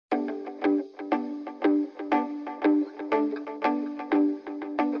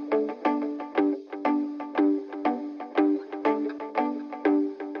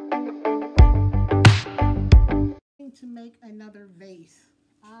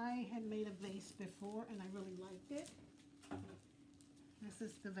a vase before and I really liked it. This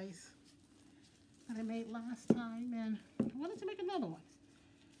is the vase that I made last time, and I wanted to make another one.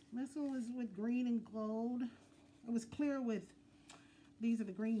 This one was with green and gold. It was clear with, these are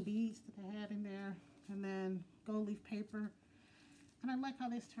the green beads that I had in there, and then gold leaf paper. And I like how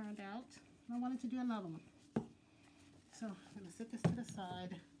this turned out. And I wanted to do another one. So I'm gonna set this to the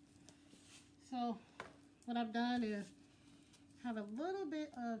side. So what I've done is have a little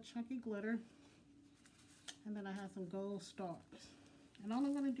bit of chunky glitter, and then I have some gold stars. And all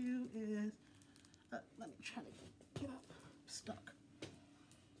I'm gonna do is, let me try to get up, I'm stuck.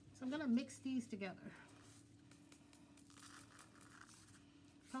 So I'm gonna mix these together.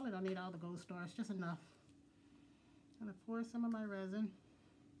 Probably don't need all the gold stars, just enough. I'm gonna pour some of my resin.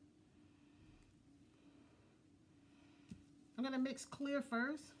 I'm gonna mix clear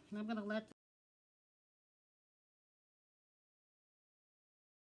first, and I'm gonna let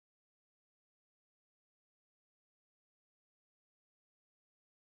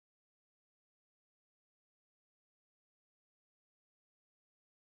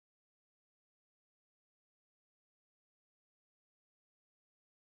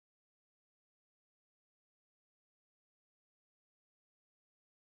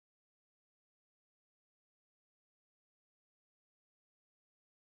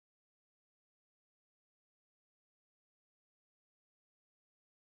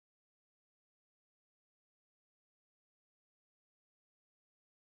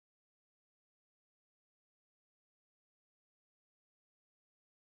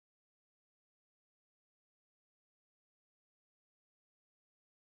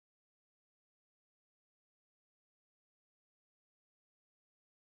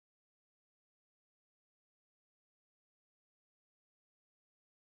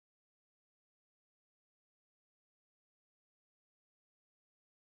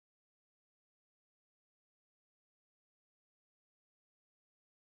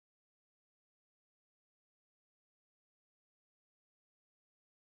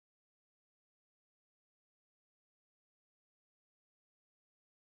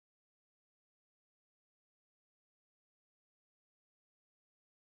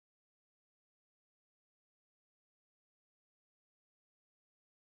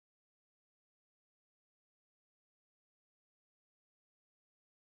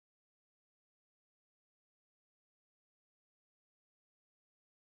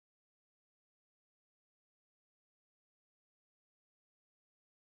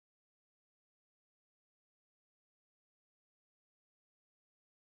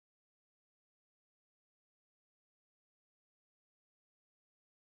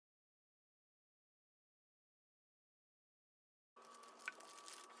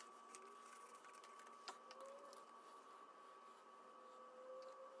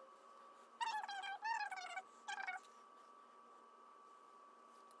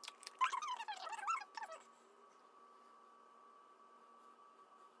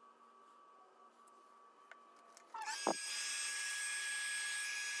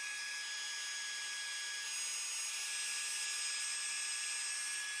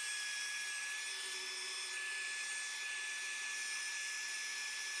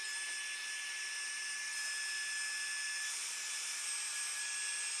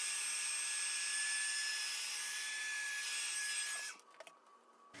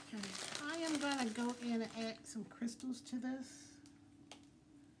I am gonna go in and add some crystals to this.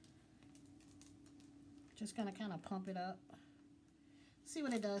 Just gonna kind of pump it up. See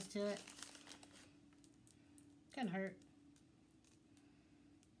what it does to it. Can hurt.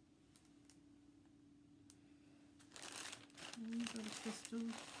 These are the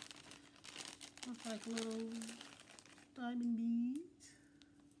crystals. Look like little diamond beads.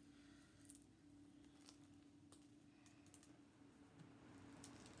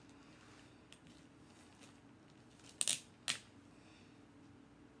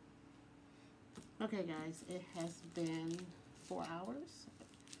 Okay guys, it has been 4 hours,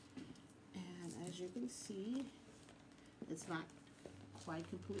 and as you can see, it's not quite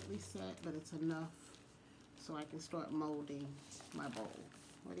completely set, but it's enough so I can start molding my bowl.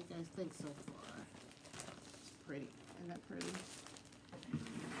 What do you guys think so far? It's pretty. Isn't that pretty?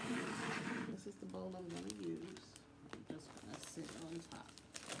 This is the bowl I'm going to use. I'm just going to sit on top.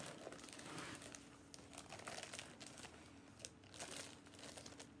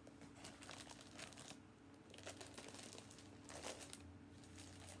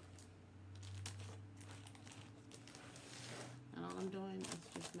 I'm doing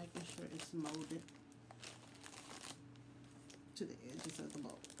is just making sure it's molded to the edges of the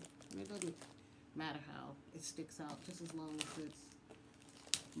bowl. And it doesn't matter how it sticks out, just as long as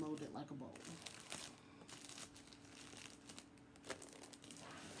it's mold it like a bowl.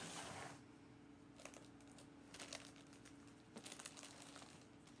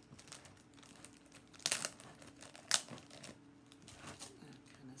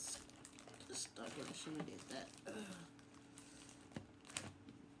 Stuck it. I shouldn't have did that.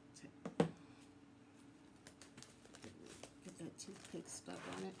 Get that toothpick stuck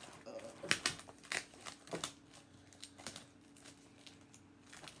on it.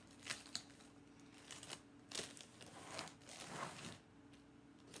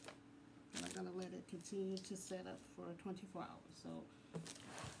 And I'm gonna let it continue to set up for 24 hours. So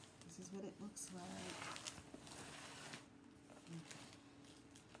this is what it looks like.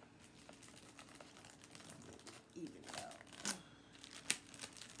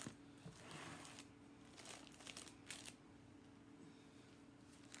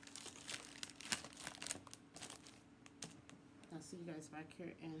 I'll see you guys back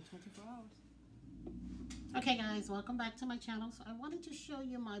here in 24 hours. Okay guys, welcome back to my channel. So I wanted to show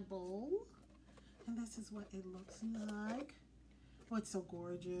you my bowl. And this is what it looks like. Oh, it's so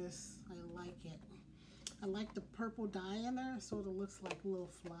gorgeous. I like it. I like the purple dye in there. Sort of looks like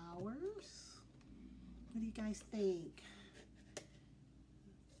little flowers. What do you guys think?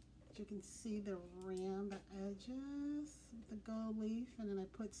 You can see the rim, the edges, the gold leaf, and then I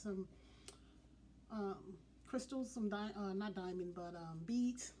put some crystals, some not diamond, but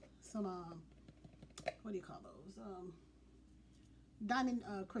beads, some what do you call those? Diamond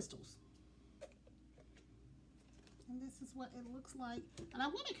crystals. And this is what it looks like. And I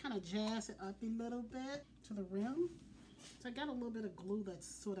want to kind of jazz it up a little bit to the rim. So I got a little bit of glue that's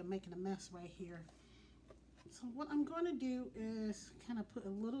sort of making a mess right here. So what I'm going to do is kind of put a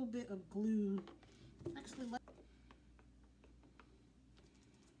little bit of glue. Actually,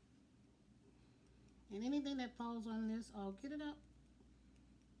 and anything that falls on this, I'll get it up.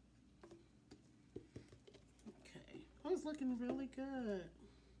 Okay. Oh, it's looking really good.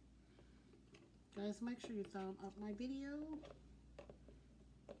 Guys, make sure you thumb up my video.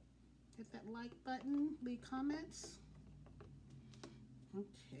 Hit that like button. Leave comments.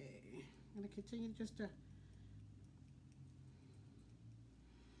 Okay. I'm going to continue just to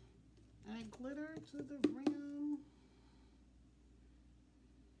add glitter to the rim.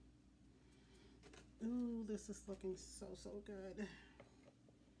 Ooh, this is looking so good.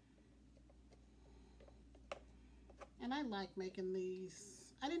 And I like making these.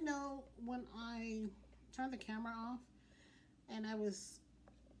 I didn't know when I turned the camera off and I was,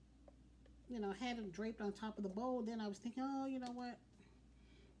 you know, had it draped on top of the bowl. Then I was thinking, oh, you know what?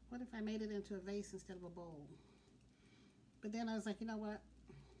 What if I made it into a vase instead of a bowl? But then I was like, you know what?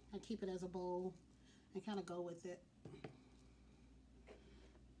 I keep it as a bowl and kind of go with it.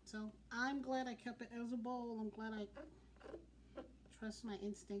 So I'm glad I kept it as a bowl. I'm glad I trust my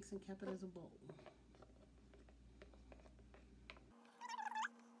instincts and kept it as a bowl.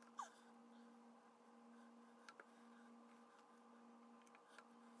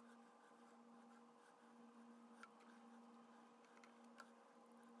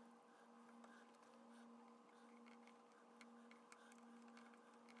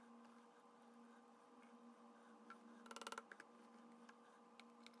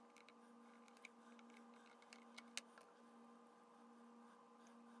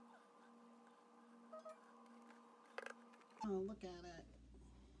 Oh, look at it.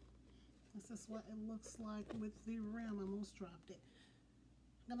 This is what it looks like with the rim. I almost dropped it.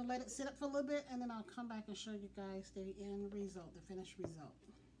 I'm going to let it sit up for a little bit and then I'll come back and show you guys the end result, the finished result.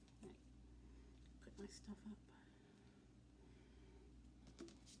 Right. Put my stuff up.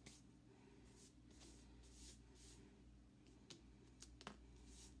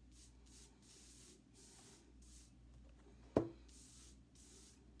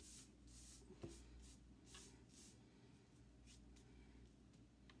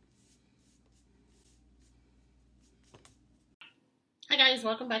 Hi guys,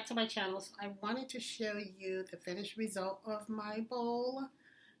 welcome back to my channel. So I wanted to show you the finished result of my bowl.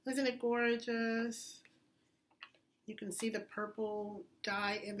 Isn't it gorgeous? You can see the purple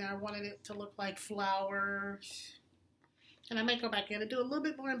dye in there. I wanted it to look like flowers. And I may go back in and do a little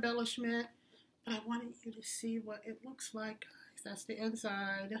bit more embellishment, but I wanted you to see what it looks like, guys. That's the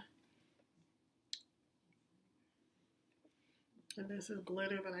inside. And this is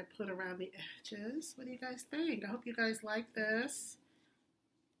glitter that I put around the edges. What do you guys think? I hope you guys like this.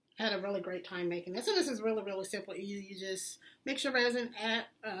 I had a really great time making this. So this is really, really simple. You just mix your resin, add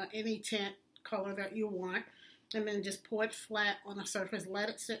any tint color that you want, and then just pour it flat on the surface. Let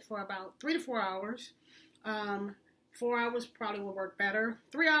it sit for about 3 to 4 hours. 4 hours probably will work better.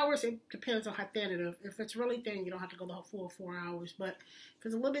 3 hours, it depends on how thin it is. If it's really thin, you don't have to go the full 4 hours. But if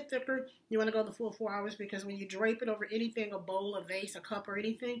it's a little bit thicker, you want to go the full 4 hours, because when you drape it over anything, a bowl, a vase, a cup, or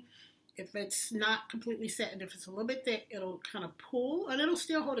anything, if it's not completely set and if it's a little bit thick, it'll kind of pull, and it'll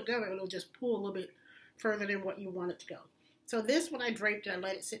still hold together. It'll just pull a little bit further than what you want it to go. So this, when I draped it, I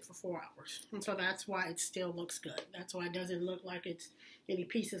let it sit for 4 hours. And so that's why it still looks good. That's why it doesn't look like it's any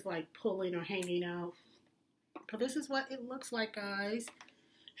pieces like pulling or hanging out. But this is what it looks like, guys.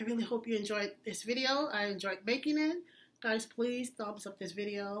 I really hope you enjoyed this video. I enjoyed making it. Guys, please thumbs up this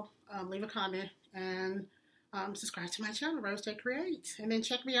video, leave a comment, and subscribe to my channel, RoseJayCreates. And then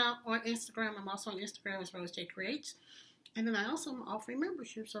check me out on Instagram. I'm also on Instagram as RoseJayCreates. And then I also am offering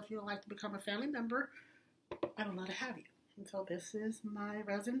membership. So if you would like to become a family member, I would love to have you. And so this is my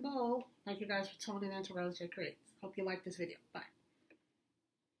resin bowl. Thank you guys for tuning in to RoseJayCreates. Hope you like this video. Bye.